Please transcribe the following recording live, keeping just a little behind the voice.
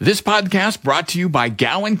This podcast brought to you by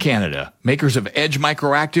Gowan, Canada, makers of Edge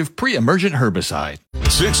Microactive Pre-Emergent Herbicide.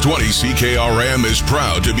 620 CKRM is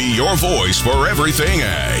proud to be your voice for everything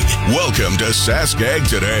ag. Welcome to Sask Ag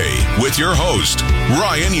Today with your host,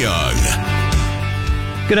 Ryan Young.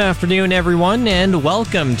 Good afternoon, everyone, and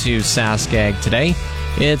welcome to Sask Ag Today.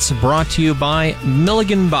 It's brought to you by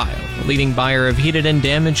Milligan Bio, the leading buyer of heated and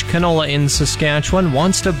damaged canola in Saskatchewan.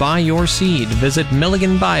 Wants to buy your seed? Visit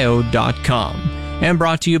milliganbio.com. And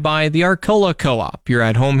brought to you by the Arcola Co-op. You're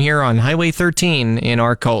at home here on Highway 13 in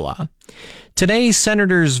Arcola. Today,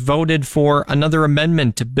 senators voted for another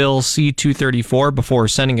amendment to Bill C-234 before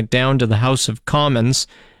sending it down to the House of Commons.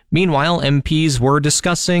 Meanwhile, MPs were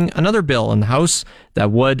discussing another bill in the House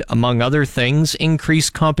that would, among other things,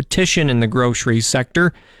 increase competition in the grocery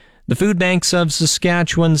sector. The Food Banks of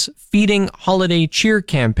Saskatchewan's Feeding Holiday Cheer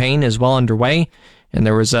campaign is well underway, and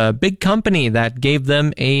there was a big company that gave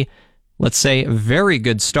them a, let's say, very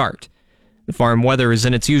good start. The farm weather is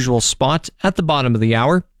in its usual spot at the bottom of the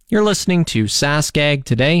hour. You're listening to Sask Ag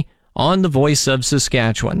Today on the Voice of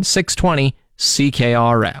Saskatchewan, 620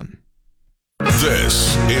 CKRM.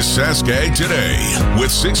 This is Sask Ag Today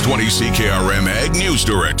with 620 CKRM Ag News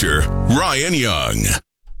Director Ryan Young.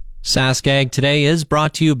 Sask Ag Today is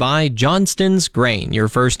brought to you by Johnston's Grain, your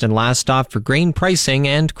first and last stop for grain pricing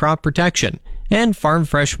and crop protection. And Farm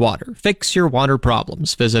Fresh Water. Fix your water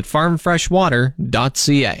problems. Visit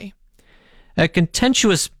farmfreshwater.ca. A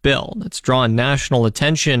contentious bill that's drawn national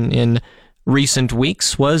attention in recent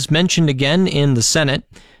weeks was mentioned again in the Senate.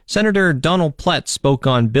 Senator Donald Plett spoke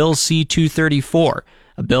on Bill C-234,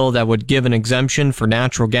 a bill that would give an exemption for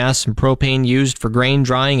natural gas and propane used for grain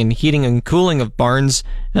drying and heating and cooling of barns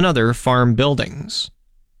and other farm buildings.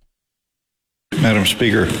 Madam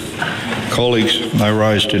Speaker, colleagues, I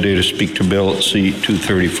rise today to speak to Bill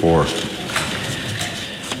C-234.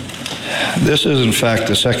 This is, in fact,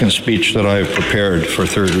 the second speech that I have prepared for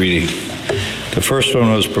third reading. The first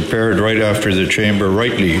one was prepared right after the Chamber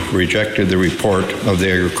rightly rejected the report of the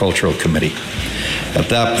Agricultural Committee. At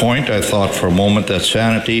that point, I thought for a moment that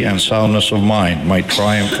sanity and soundness of mind might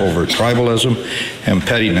triumph over tribalism and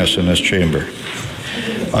pettiness in this Chamber.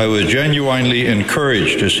 I was genuinely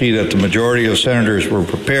encouraged to see that the majority of senators were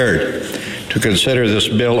prepared to consider this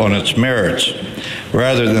bill on its merits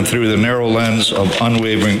rather than through the narrow lens of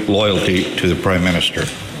unwavering loyalty to the Prime Minister.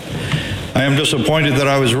 I am disappointed that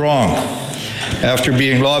I was wrong. After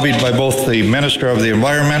being lobbied by both the Minister of the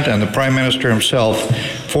Environment and the Prime Minister himself,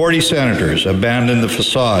 40 senators abandoned the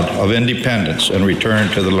facade of independence and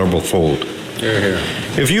returned to the Liberal fold.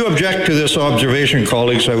 If you object to this observation,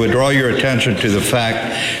 colleagues, I would draw your attention to the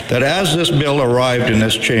fact that as this bill arrived in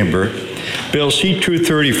this chamber, Bill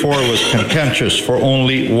C-234 was contentious for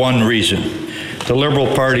only one reason. The Liberal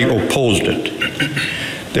Party opposed it.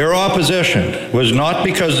 Their opposition was not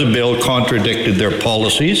because the bill contradicted their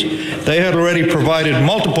policies. They had already provided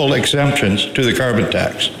multiple exemptions to the carbon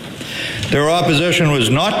tax. Their opposition was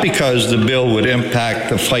not because the bill would impact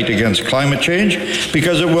the fight against climate change,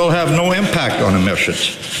 because it will have no impact on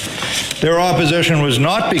emissions. Their opposition was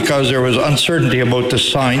not because there was uncertainty about the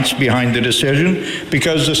science behind the decision,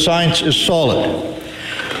 because the science is solid.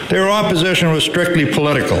 Their opposition was strictly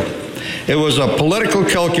political. It was a political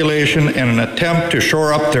calculation in an attempt to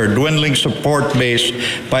shore up their dwindling support base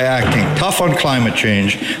by acting tough on climate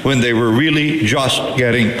change when they were really just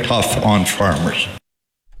getting tough on farmers.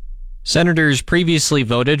 Senators previously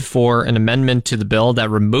voted for an amendment to the bill that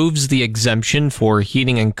removes the exemption for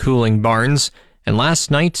heating and cooling barns, and last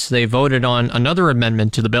night they voted on another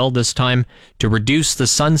amendment to the bill, this time to reduce the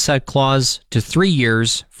sunset clause to 3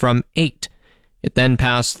 years from 8. It then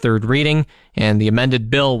passed third reading, and the amended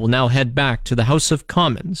bill will now head back to the House of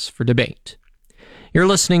Commons for debate. You're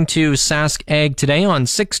listening to Sask Ag Today on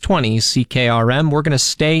 620 CKRM. We're going to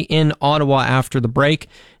stay in Ottawa after the break,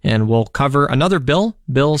 and we'll cover another bill,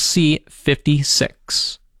 Bill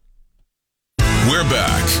C-56. We're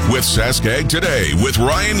back with Sask Ag Today with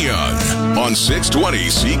Ryan Young on 620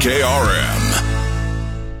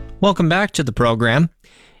 CKRM. Welcome back to the program.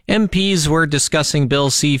 MPs were discussing Bill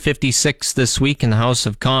C-56 this week in the House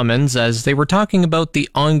of Commons as they were talking about the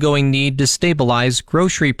ongoing need to stabilize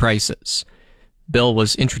grocery prices. The bill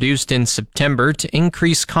was introduced in September to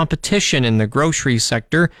increase competition in the grocery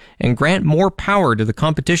sector and grant more power to the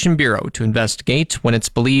Competition Bureau to investigate when it's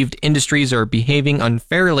believed industries are behaving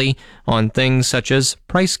unfairly on things such as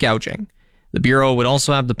price gouging. The Bureau would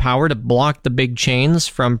also have the power to block the big chains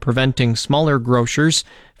from preventing smaller grocers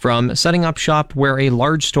from setting up shop where a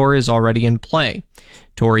large store is already in play.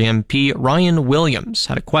 Tory MP Ryan Williams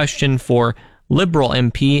had a question for Liberal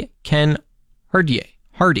MP Ken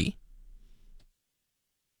Hardy.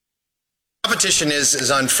 competition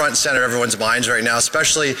is on front and center of everyone's minds right now,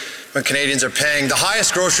 especially when Canadians are paying the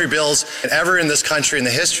highest grocery bills ever in this country, in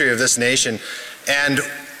the history of this nation. And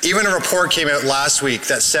even a report came out last week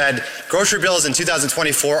that said grocery bills in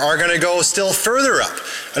 2024 are going to go still further up,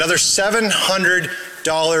 another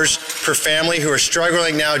 $700 per family who are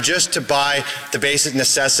struggling now just to buy the basic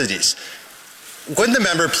necessities. Wouldn't the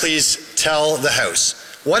member please tell the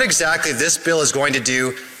House what exactly this bill is going to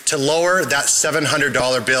do to lower that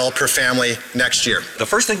 $700 bill per family next year? The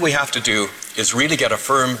first thing we have to do is really get a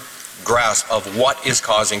firm grasp of what is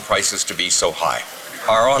causing prices to be so high.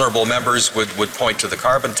 Our honourable members would point to the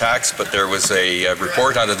carbon tax, but there was a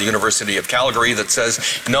report out of the University of Calgary that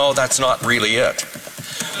says, no, that's not really it.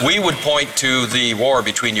 We would point to the war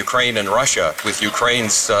between Ukraine and Russia, with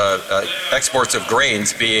Ukraine's exports of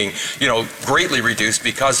grains being, greatly reduced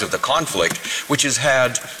because of the conflict, which has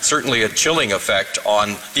had certainly a chilling effect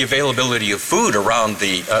on the availability of food around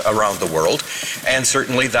the world, and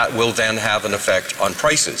certainly that will then have an effect on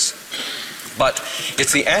prices. But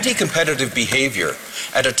it's the anti-competitive behavior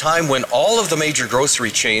at a time when all of the major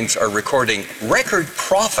grocery chains are recording record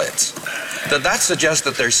profits that suggests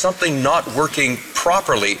that there's something not working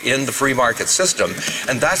properly in the free market system.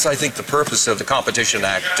 And that's, I think, the purpose of the Competition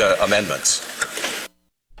Act amendments.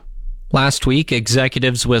 Last week,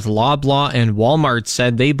 executives with Loblaw and Walmart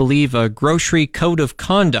said they believe a grocery code of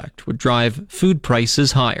conduct would drive food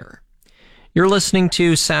prices higher. You're listening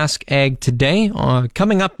to Sask Ag Today.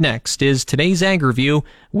 Coming up next is today's Ag Review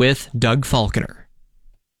with Doug Falconer.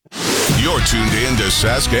 You're tuned in to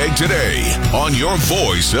Sask Ag Today on your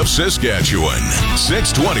voice of Saskatchewan,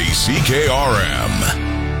 620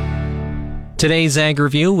 CKRM. Today's Ag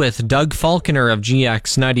Review with Doug Falconer of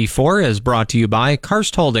GX94 is brought to you by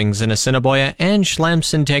Karst Holdings in Assiniboia and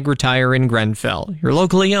Schlamps Integra Tire in Grenfell, your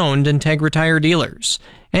locally owned Integra Tire dealers.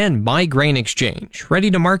 And My Grain Exchange. Ready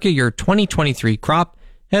to market your 2023 crop?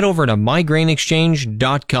 Head over to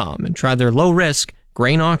mygrainexchange.com and try their low-risk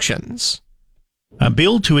grain auctions. A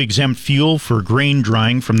bill to exempt fuel for grain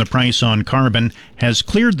drying from the price on carbon has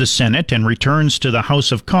cleared the Senate and returns to the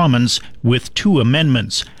House of Commons with 2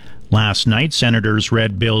 amendments. Last night, Senators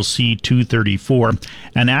read Bill C-234,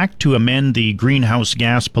 an act to amend the Greenhouse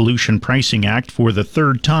Gas Pollution Pricing Act for the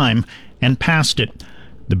 3rd time, and passed it.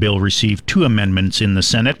 The bill received 2 amendments in the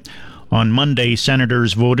Senate. On Monday,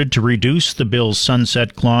 Senators voted to reduce the bill's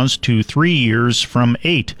sunset clause to 3 years from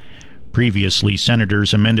 8. Previously,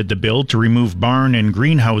 Senators amended the bill to remove barn and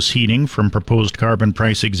greenhouse heating from proposed carbon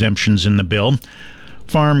price exemptions in the bill.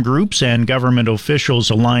 Farm groups and government officials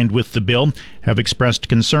aligned with the bill have expressed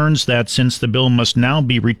concerns that since the bill must now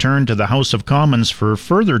be returned to the House of Commons for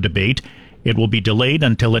further debate, it will be delayed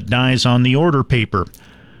until it dies on the order paper.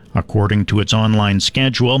 According to its online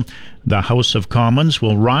schedule, the House of Commons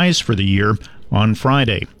will rise for the year on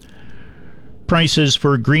Friday. Prices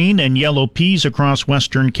for green and yellow peas across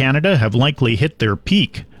Western Canada have likely hit their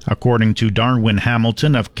peak, according to Darwin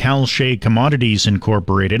Hamilton of Calshay Commodities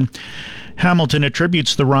Incorporated. Hamilton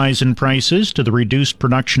attributes the rise in prices to the reduced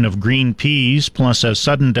production of green peas, plus a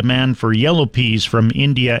sudden demand for yellow peas from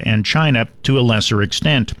India and China to a lesser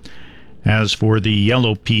extent. As for the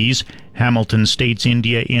yellow peas, Hamilton states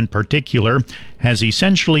India in particular has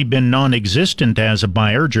essentially been non-existent as a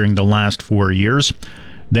buyer during the last 4 years.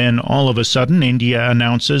 Then all of a sudden India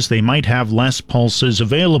announces they might have less pulses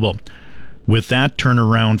available. With that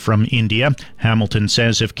turnaround from India, Hamilton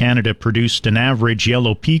says if Canada produced an average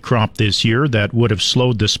yellow pea crop this year, that would have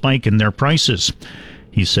slowed the spike in their prices.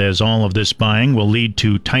 He says all of this buying will lead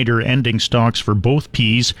to tighter ending stocks for both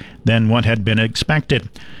peas than what had been expected.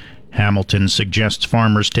 Hamilton suggests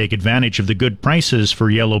farmers take advantage of the good prices for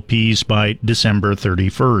yellow peas by December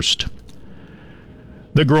 31st.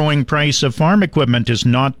 The growing price of farm equipment is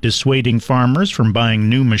not dissuading farmers from buying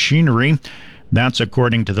new machinery. That's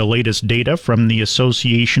according to the latest data from the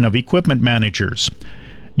Association of Equipment Managers.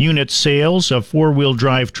 Unit sales of four-wheel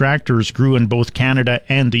drive tractors grew in both Canada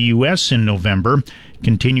and the U.S. in November,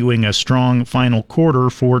 continuing a strong final quarter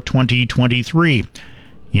for 2023.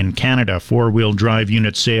 In Canada, four-wheel drive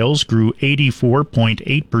unit sales grew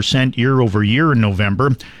 84.8% year-over-year in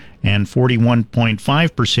November and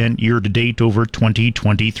 41.5% year-to-date over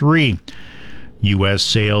 2023. U.S.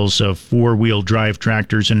 sales of four-wheel drive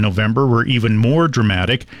tractors in November were even more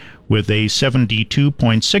dramatic, with a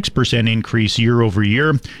 72.6% increase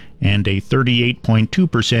year-over-year and a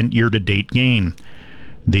 38.2% year-to-date gain.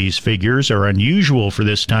 These figures are unusual for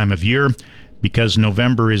this time of year because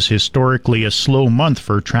November is historically a slow month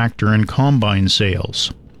for tractor and combine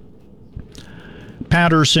sales.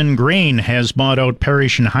 Patterson Grain has bought out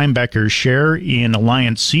Parrish & Heimbecker's share in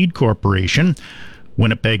Alliance Seed Corporation.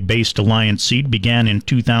 Winnipeg-based Alliance Seed began in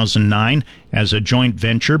 2009 as a joint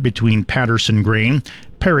venture between Patterson Grain,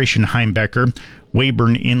 Parrish and Heimbecker,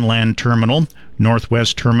 Weyburn Inland Terminal,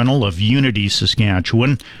 Northwest Terminal of Unity,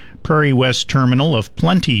 Saskatchewan, Prairie West Terminal of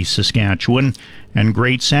Plenty, Saskatchewan, and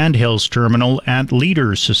Great Sandhills Terminal at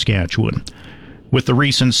Leader, Saskatchewan. With the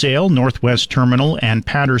recent sale, Northwest Terminal and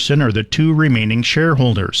Patterson are the two remaining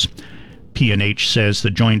shareholders. P&H says the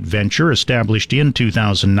joint venture, established in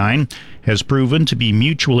 2009, has proven to be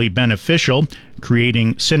mutually beneficial,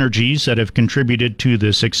 creating synergies that have contributed to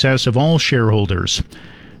the success of all shareholders.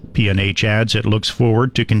 P&H adds it looks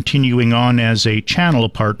forward to continuing on as a channel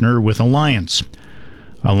partner with Alliance.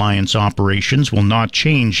 Alliance operations will not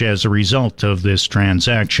change as a result of this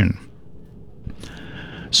transaction.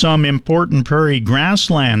 Some important prairie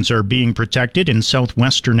grasslands are being protected in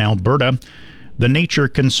southwestern Alberta. The Nature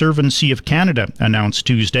Conservancy of Canada announced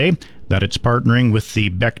Tuesday that it's partnering with the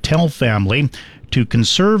Bechtel family to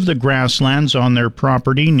conserve the grasslands on their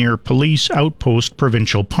property near Police Outpost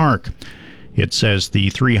Provincial Park. It says the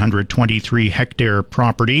 323-hectare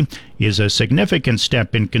property is a significant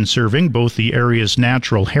step in conserving both the area's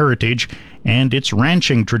natural heritage and its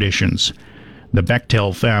ranching traditions. The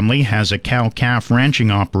Bechtel family has a cow-calf ranching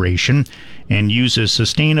operation and uses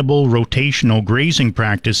sustainable rotational grazing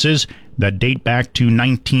practices that date back to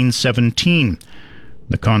 1917.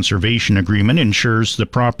 The conservation agreement ensures the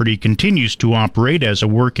property continues to operate as a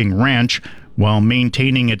working ranch while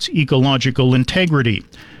maintaining its ecological integrity.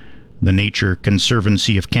 The Nature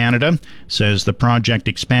Conservancy of Canada says the project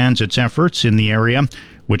expands its efforts in the area,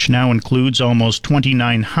 which now includes almost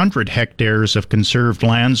 2,900 hectares of conserved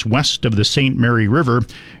lands west of the St. Mary River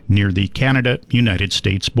near the Canada-United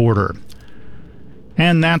States border.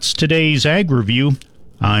 And that's today's Ag Review.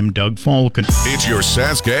 I'm Doug Falcon. It's your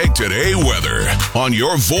Sask Ag Today weather on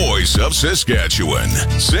your voice of Saskatchewan,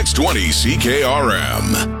 620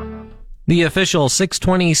 CKRM. The official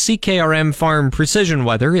 620 CKRM Farm Precision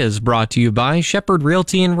Weather is brought to you by Shepherd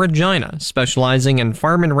Realty in Regina, specializing in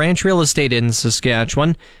farm and ranch real estate in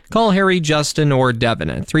Saskatchewan. Call Harry, Justin, or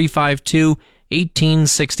Devin at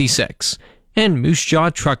 352-1866. And Moose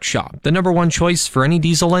Jaw Truck Shop, the #1 choice for any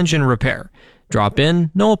diesel engine repair. Drop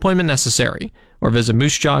in, no appointment necessary, or visit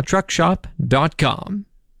moosejawtruckshop.com.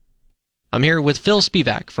 I'm here with Phil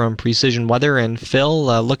Spivak from Precision Weather, and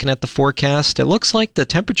Phil, looking at the forecast, it looks like the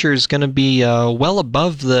temperature is going to be well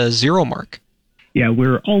above the 0 mark. Yeah,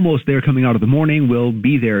 we're almost there coming out of the morning. We'll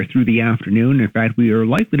be there through the afternoon. In fact, we are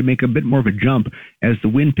likely to make a bit more of a jump as the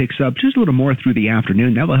wind picks up just a little more through the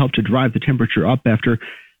afternoon. That will help to drive the temperature up after,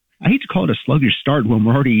 I hate to call it a sluggish start when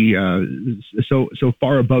we're already so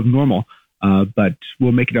far above normal, but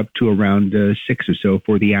we'll make it up to around 6 or so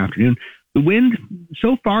for the afternoon. The wind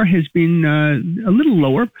so far has been a little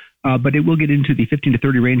lower, but it will get into the 15 to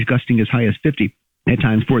 30 range, gusting as high as 50 at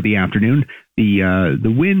times for the afternoon. The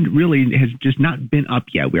wind really has just not been up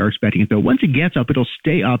yet. We are expecting it, though. Once it gets up, it'll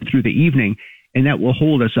stay up through the evening, and that will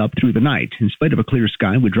hold us up through the night. In spite of a clear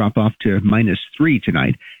sky, we drop off to -3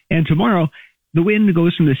 tonight. And tomorrow, the wind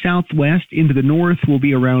goes from the southwest into the north, will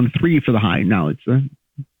be around 3 for the high. Now, it's a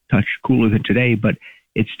touch cooler than today, but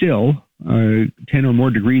it's still 10 or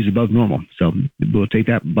more degrees above normal. So we'll take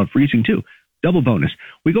that above freezing too. Double bonus.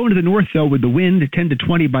 We go into the north, though, with the wind 10 to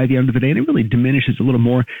 20 by the end of the day, and it really diminishes a little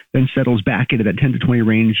more, then settles back into that 10 to 20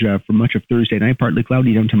 range for much of Thursday night, partly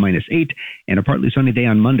cloudy down to -8, and a partly sunny day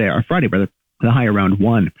on Friday, the high around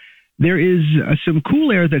 1. There is some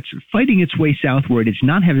cool air that's fighting its way southward. It's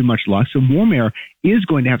not having much luck. Some warm air is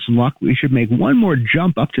going to have some luck. We should make one more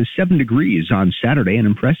jump up to 7 degrees on Saturday, an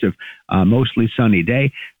impressive, mostly sunny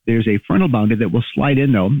day. There's a frontal boundary that will slide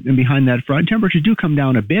in, though, and behind that front, temperatures do come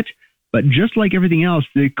down a bit. But just like everything else,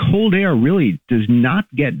 the cold air really does not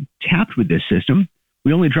get tapped with this system.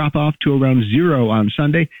 We only drop off to around 0 on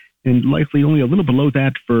Sunday, and likely only a little below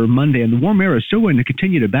that for Monday. And the warm air is still going to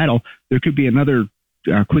continue to battle. There could be another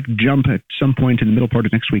quick jump at some point in the middle part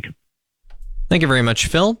of next week. Thank you very much,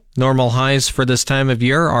 Phil. Normal highs for this time of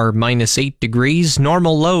year are -8 degrees,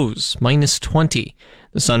 normal lows -20.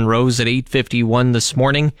 The sun rose at 8:51 this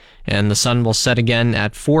morning, and the sun will set again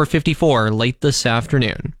at 4:54 late this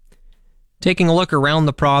afternoon. Taking a look around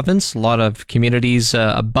the province, a lot of communities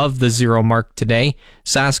above the 0 mark today.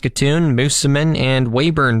 Saskatoon, Moosomin, and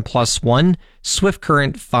Weyburn +1. Swift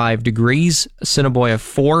Current 5 degrees. Assiniboia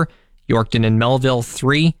 4. Yorkton and Melville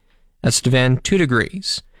 3. Estevan 2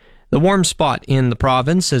 degrees. The warm spot in the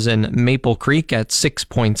province is in Maple Creek at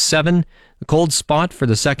 6.7. The cold spot for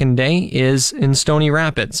the second day is in Stony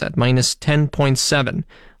Rapids at -10.7.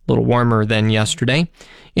 little warmer than yesterday.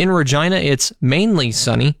 In Regina, it's mainly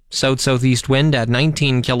sunny, south-southeast wind at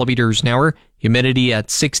 19 kilometers an hour, humidity at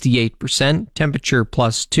 68%, temperature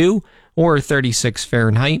 +2 or 36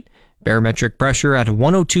 Fahrenheit, barometric pressure at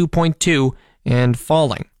 102.2 and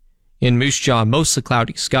falling. In Moose Jaw, mostly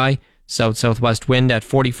cloudy sky, south-southwest wind at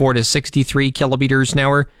 44 to 63 kilometers an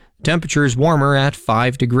hour, temperatures warmer at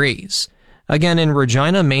 5 degrees. Again in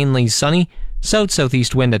Regina, mainly sunny,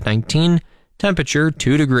 south-southeast wind at 19, temperature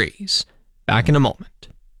 2 degrees. Back in a moment.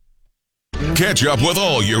 Catch up with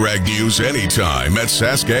all your ag news anytime at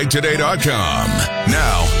saskagtoday.com.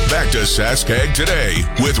 Now, back to Sask Ag Today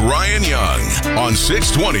with Ryan Young on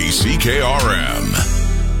 620 CKRM.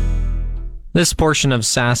 This portion of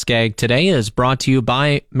Sask Ag Today is brought to you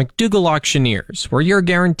by McDougall Auctioneers, where you're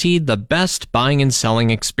guaranteed the best buying and selling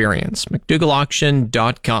experience.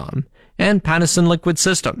 McDougallAuction.com. And Pattison Liquid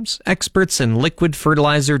Systems, experts in liquid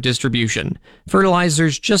fertilizer distribution.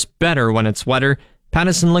 Fertilizer's just better when it's wetter.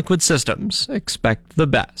 Pattison Liquid Systems. Expect the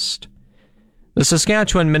best. The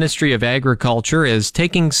Saskatchewan Ministry of Agriculture is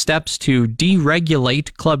taking steps to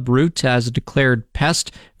deregulate clubroot as a declared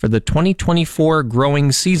pest for the 2024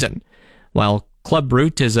 growing season. While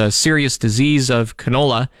clubroot is a serious disease of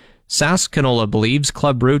canola, Sask Canola believes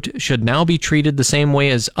clubroot should now be treated the same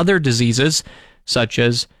way as other diseases, such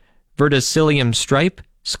as verticillium stripe,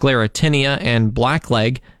 sclerotinia, and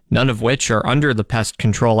blackleg, none of which are under the Pest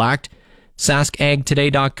Control Act.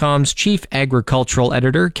 SaskAgToday.com's chief agricultural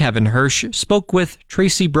editor, Kevin Hirsch, spoke with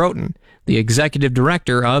Tracy Broughton, the executive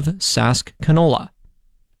director of Sask Canola.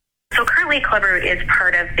 So currently, clubroot is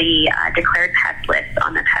part of the declared pest list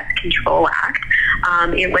on the Pest Control Act.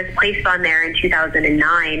 It was placed on there in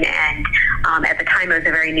 2009, and at the time it was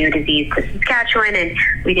a very new disease to Saskatchewan, and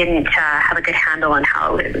we didn't have a good handle on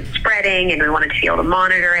how it was spreading, and we wanted to be able to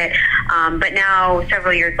monitor it. But now,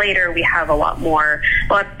 several years later, we have a lot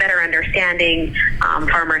better understanding.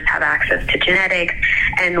 Farmers have access to genetics,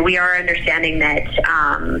 and we are understanding that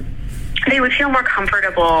they would feel more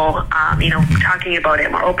comfortable, talking about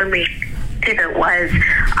it more openly if it was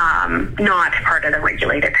not part of the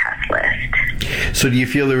regulated pest list. So do you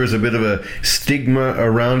feel there was a bit of a stigma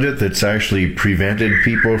around it that's actually prevented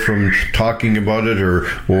people from talking about it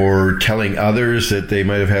or telling others that they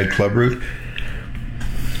might have had clubroot?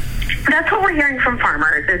 That's what we're hearing from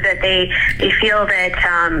farmers, is that they feel that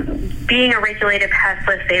being a regulated pest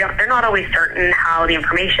list, they're not always certain how the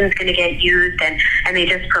information is going to get used, and they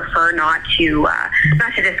just prefer not to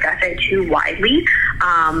discuss it too widely.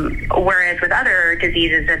 Whereas with other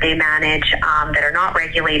diseases that they manage that are not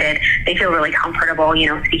regulated, they feel really comfortable,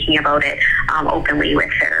 speaking about it openly with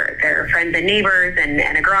their friends and neighbors and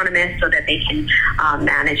agronomists, so that they can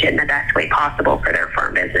manage it in the best way possible for their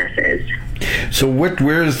farm businesses. So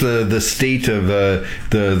where's the state of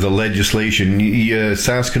the legislation?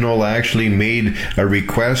 Sask Canola actually made a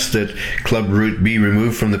request that clubroot be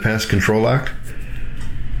removed from the Pest Control Act?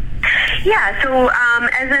 Yeah, so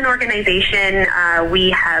as an organization, we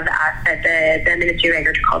have asked that the Ministry of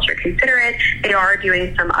Agriculture consider it. They are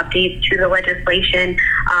doing some updates to the legislation.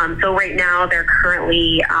 So right now they're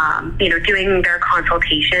currently, doing their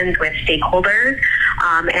consultations with stakeholders.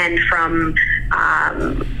 And from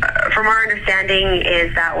our understanding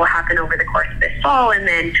is that will happen over the course of this fall, and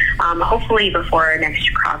then hopefully before next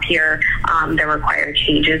crop year, the required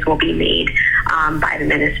changes will be made by the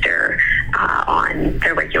minister on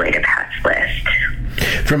the regulated pest list.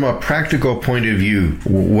 From a practical point of view,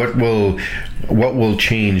 what will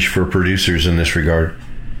change for producers in this regard?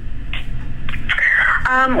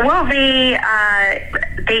 Well, they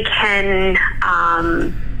can,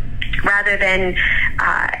 rather than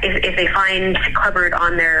if they find clubroot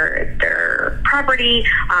on their property,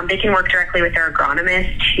 they can work directly with their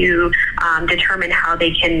agronomist to determine how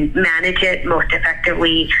they can manage it most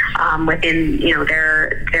effectively within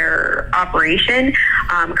their operation.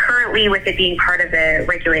 Currently, with it being part of the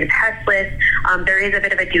regulated pest list, there is a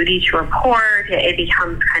bit of a duty to report. It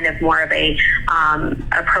becomes kind of more of a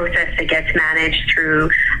process that gets managed through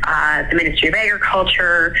the Ministry of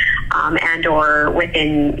Agriculture and or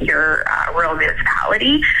within your rural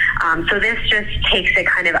municipality. So this just takes it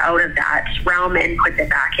kind of out of that realm and puts it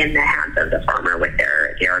back in the hands of the farmer with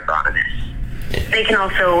their agronomist. They can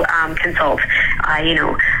also consult,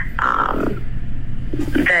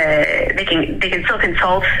 they can still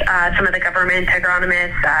consult some of the government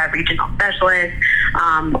agronomists, regional specialists,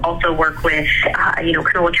 also work with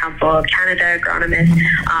Canola Council of Canada agronomists,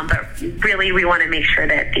 but really we want to make sure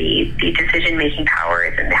that the decision-making power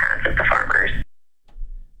is in the hands of the farmers.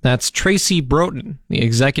 That's Tracy Broughton, the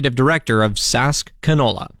executive director of Sask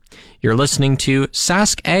Canola. You're listening to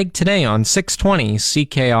Sask Ag Today on 620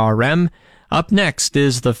 CKRM. Up next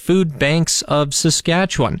is the Food Banks of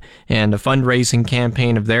Saskatchewan, and a fundraising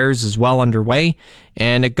campaign of theirs is well underway,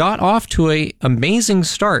 and it got off to an amazing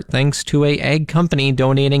start thanks to an egg company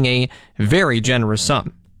donating a very generous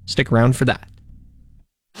sum. Stick around for that.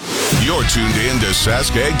 You're tuned in to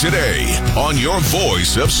Sask Egg Today on your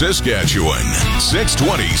voice of Saskatchewan,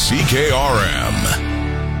 620 CKRM.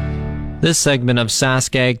 This segment of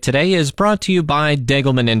Sask Egg Today is brought to you by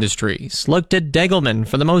Degelman Industries. Look to Degelman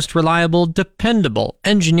for the most reliable, dependable,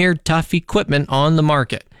 engineered tough equipment on the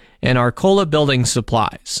market. And Arcola Building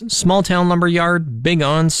Supplies, small town lumber yard, big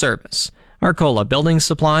on service.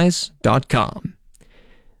 ArcolaBuildingSupplies.com.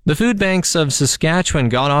 The Food Banks of Saskatchewan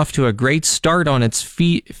got off to a great start on its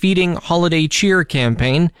Feeding Holiday Cheer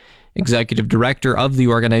campaign. Executive Director of the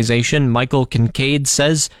organization, Michael Kincaid,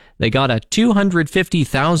 says they got a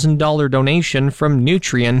 $250,000 donation from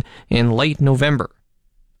Nutrien in late November.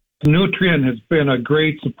 Nutrien has been a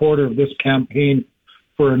great supporter of this campaign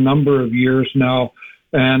for a number of years now,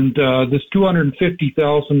 and this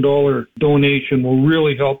 $250,000 donation will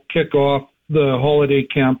really help kick off the holiday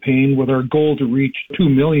campaign with our goal to reach $2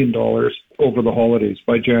 million over the holidays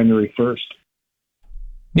by January 1st.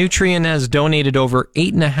 Nutrien has donated over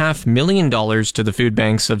 $8.5 million to the Food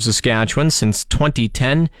Banks of Saskatchewan since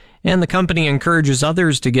 2010, and the company encourages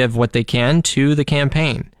others to give what they can to the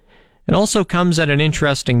campaign. It also comes at an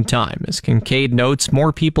interesting time, as Kincaid notes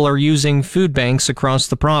more people are using food banks across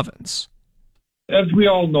the province. As we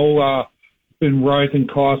all know, been rising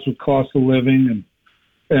costs with cost of living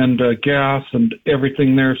and gas and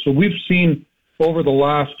everything there. So we've seen over the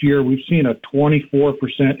last year, we've seen a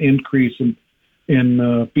 24% increase in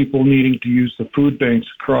people needing to use the food banks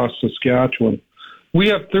across Saskatchewan. We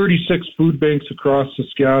have 36 food banks across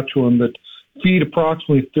Saskatchewan that feed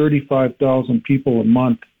approximately 35,000 people a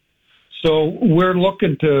month. So we're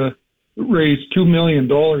looking to raise $2 million,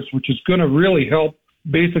 which is going to really help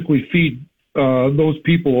basically feed those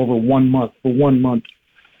people over 1 month, for 1 month.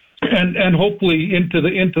 And hopefully into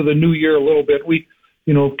the new year a little bit. We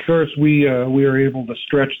are able to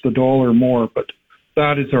stretch the dollar more, but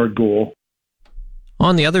that is our goal.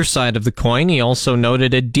 On the other side of the coin, he also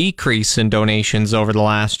noted a decrease in donations over the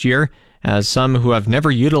last year, as some who have never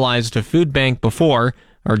utilized a food bank before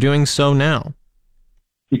are doing so now.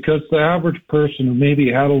 Because the average person who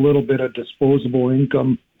maybe had a little bit of disposable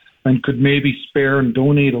income and could maybe spare and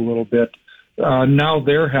donate a little bit, now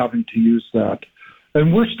they're having to use that.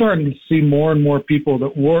 And we're starting to see more and more people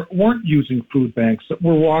that weren't using food banks, that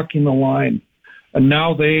were walking the line, and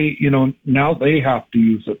now they have to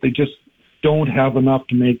use it. They just don't have enough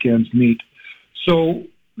to make ends meet. So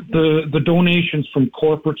the donations from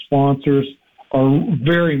corporate sponsors are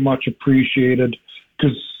very much appreciated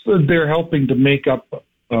because they're helping to make up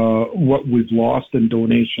what we've lost in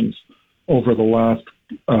donations over the last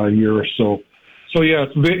year or so. So yeah,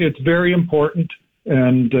 it's very important,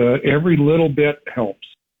 and every little bit helps.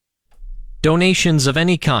 Donations of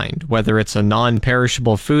any kind, whether it's a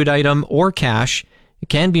non-perishable food item or cash,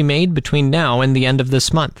 can be made between now and the end of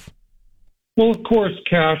this month. Well, of course,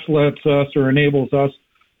 cash lets us or enables us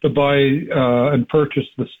to buy and purchase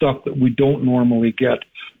the stuff that we don't normally get.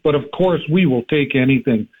 But of course, we will take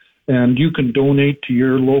anything, and you can donate to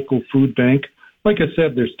your local food bank. Like I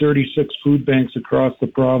said, there's 36 food banks across the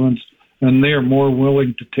province, and they are more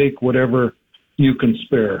willing to take whatever you can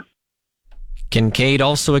spare. Kincaid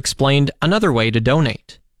also explained another way to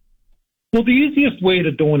donate. Well, the easiest way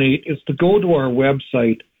to donate is to go to our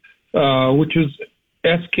website, which is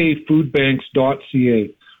skfoodbanks.ca.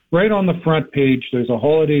 Right on the front page, there's a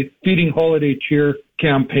Feeding Holiday Cheer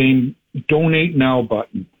campaign Donate Now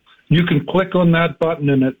button. You can click on that button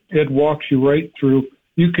and it walks you right through.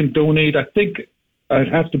 You can donate, I think it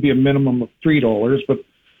has to be a minimum of $3, but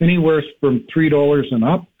anywhere from $3 and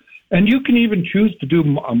up. And you can even choose to do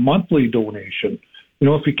a monthly donation. You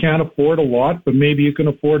know, if you can't afford a lot, but maybe you can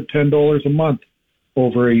afford $10 a month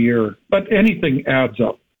over a year. But anything adds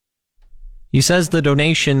up. He says the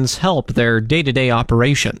donations help their day-to-day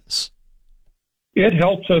operations. It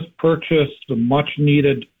helps us purchase the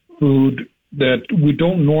much-needed food that we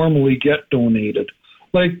don't normally get donated,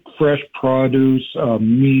 like fresh produce,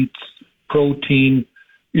 meats, protein.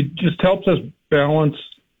 It just helps us balance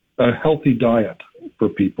a healthy diet for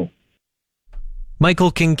people.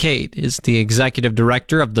 Michael Kincaid is the executive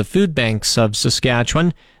director of the Food Banks of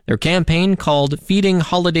Saskatchewan. Their campaign, called Feeding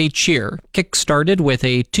Holiday Cheer, kick-started with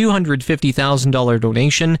a $250,000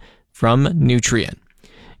 donation from Nutrien.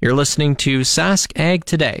 You're listening to Sask Ag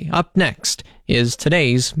Today. Up next is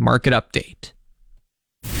today's Market Update.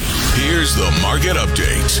 Here's the Market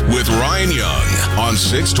Update with Ryan Young on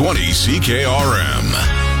 620 CKRM.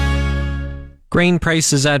 Grain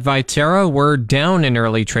prices at Viterra were down in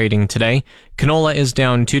early trading today. Canola is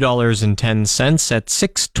down $2.10 at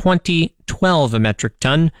 $6.20.12 a metric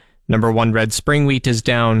ton. Number 1 red spring wheat is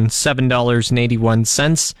down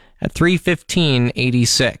 $7.81 at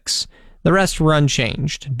 $3.15.86. The rest were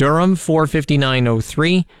unchanged. Durum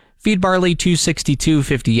 $4.59.03, feed barley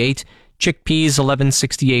 $2.62.58, chickpeas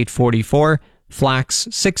 $11.68.44, flax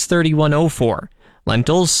 $6.31.04,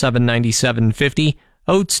 lentils $7.97.50,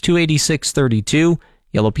 oats $2.86.32,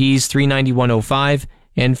 yellow peas $3.91.05,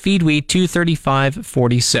 and feed wheat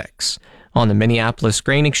 $2.35.46. On the Minneapolis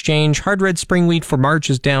Grain Exchange, hard red spring wheat for March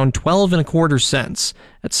is down 12.25 cents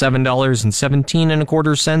at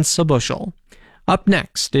 $7.17.25 a bushel. Up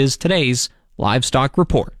next is today's Livestock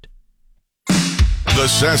Report. The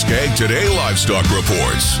Saskag Today Livestock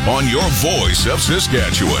Reports on your voice of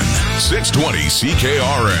Saskatchewan, 620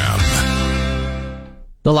 CKRM.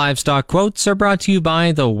 The livestock quotes are brought to you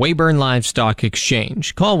by the Weyburn Livestock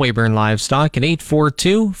Exchange. Call Weyburn Livestock at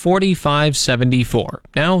 842-4574.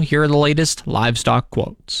 Now, here are the latest livestock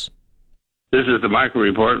quotes. This is the market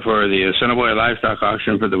report for the Assiniboia Livestock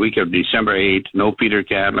Auction for the week of December 8th. No feeder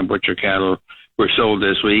cattle and butcher cattle were sold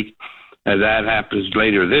this week. That happens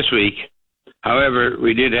later this week. However,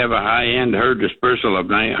 we did have a high-end herd dispersal of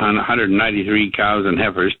 193 cows and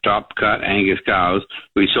heifers, top-cut Angus cows.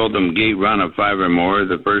 We sold them gate run of 5 or more.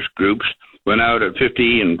 The first groups went out at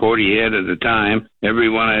 50 and 40 head at a time.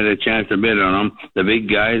 Everyone had a chance to bid on them. The big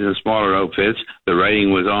guys and smaller outfits, the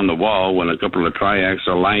writing was on the wall when a couple of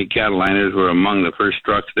triaxle cattle liners were among the first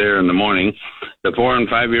trucks there in the morning. The 4- and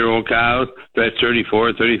 5-year-old cows fetched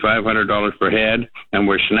 $3,500 per head and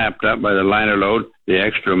were snapped up by the liner load. The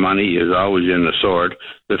extra money is always in the sort.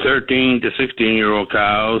 The 13 to 16-year-old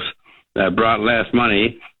cows brought less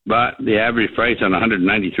money, but the average price on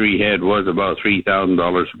 193 head was about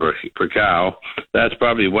 $3,000 per cow. That's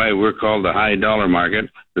probably why we're called the high dollar market.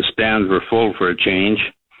 The stands were full for a change.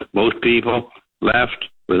 Most people left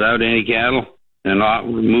without any cattle and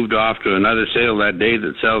moved off to another sale that day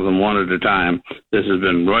that sells them one at a time. This has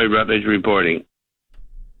been Roy Rutledge reporting.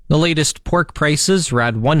 The latest pork prices are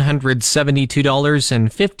at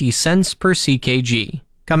 $172.50 per CKG.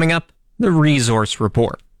 Coming up, the Resource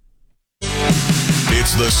Report.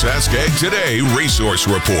 It's the Saskag Today Resource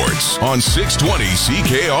Reports on 620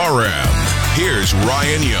 CKRM. Here's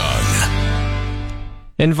Ryan Young.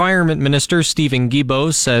 Environment Minister Stephen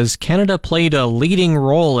Guilbeault says Canada played a leading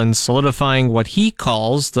role in solidifying what he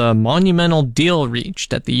calls the monumental deal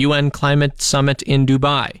reached at the UN Climate Summit in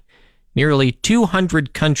Dubai. Nearly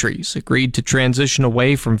 200 countries agreed to transition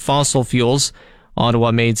away from fossil fuels.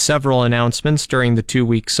 Ottawa made several announcements during the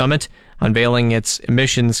 2-week summit, unveiling its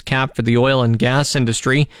emissions cap for the oil and gas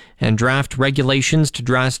industry and draft regulations to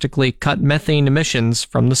drastically cut methane emissions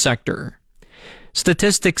from the sector.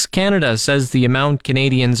 Statistics Canada says the amount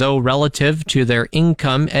Canadians owe relative to their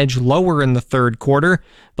income edged lower in the third quarter,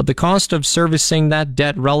 but the cost of servicing that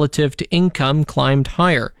debt relative to income climbed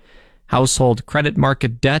higher. Household credit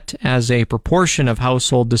market debt as a proportion of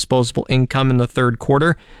household disposable income in the third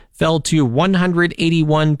quarter fell to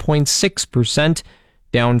 181.6%,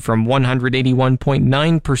 down from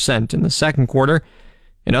 181.9% in the second quarter.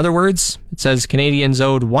 In other words, it says Canadians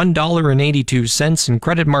owed $1.82 in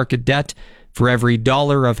credit market debt for every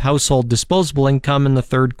dollar of household disposable income in the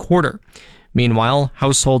third quarter. Meanwhile,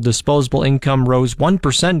 household disposable income rose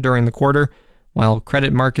 1% during the quarter, while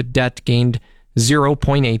credit market debt gained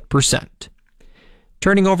 0.8%.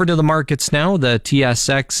 Turning over to the markets now, the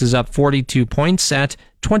TSX is up 42 points at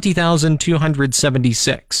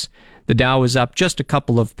 20,276. The Dow is up just a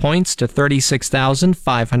couple of points to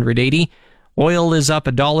 36,580. Oil is up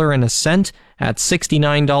 $1.01 at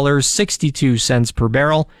 $69.62 per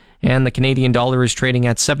barrel, and the Canadian dollar is trading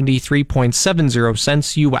at 73.70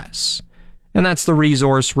 cents US. And that's the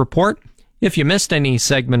Resource Report. If you missed any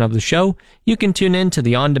segment of the show, you can tune in to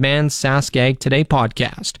the on-demand Saskag Today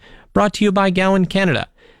podcast, brought to you by Gowan Canada.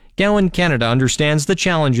 Gowan Canada understands the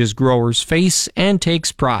challenges growers face and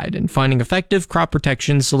takes pride in finding effective crop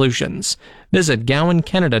protection solutions. Visit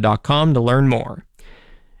GowanCanada.com to learn more.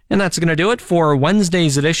 And that's going to do it for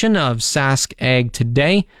Wednesday's edition of Sask Ag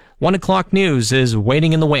Today. 1 o'clock news is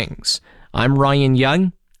waiting in the wings. I'm Ryan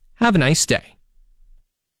Young. Have a nice day.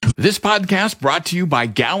 This podcast brought to you by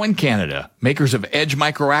Gowan Canada, makers of Edge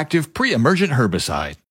Microactive pre-emergent herbicide.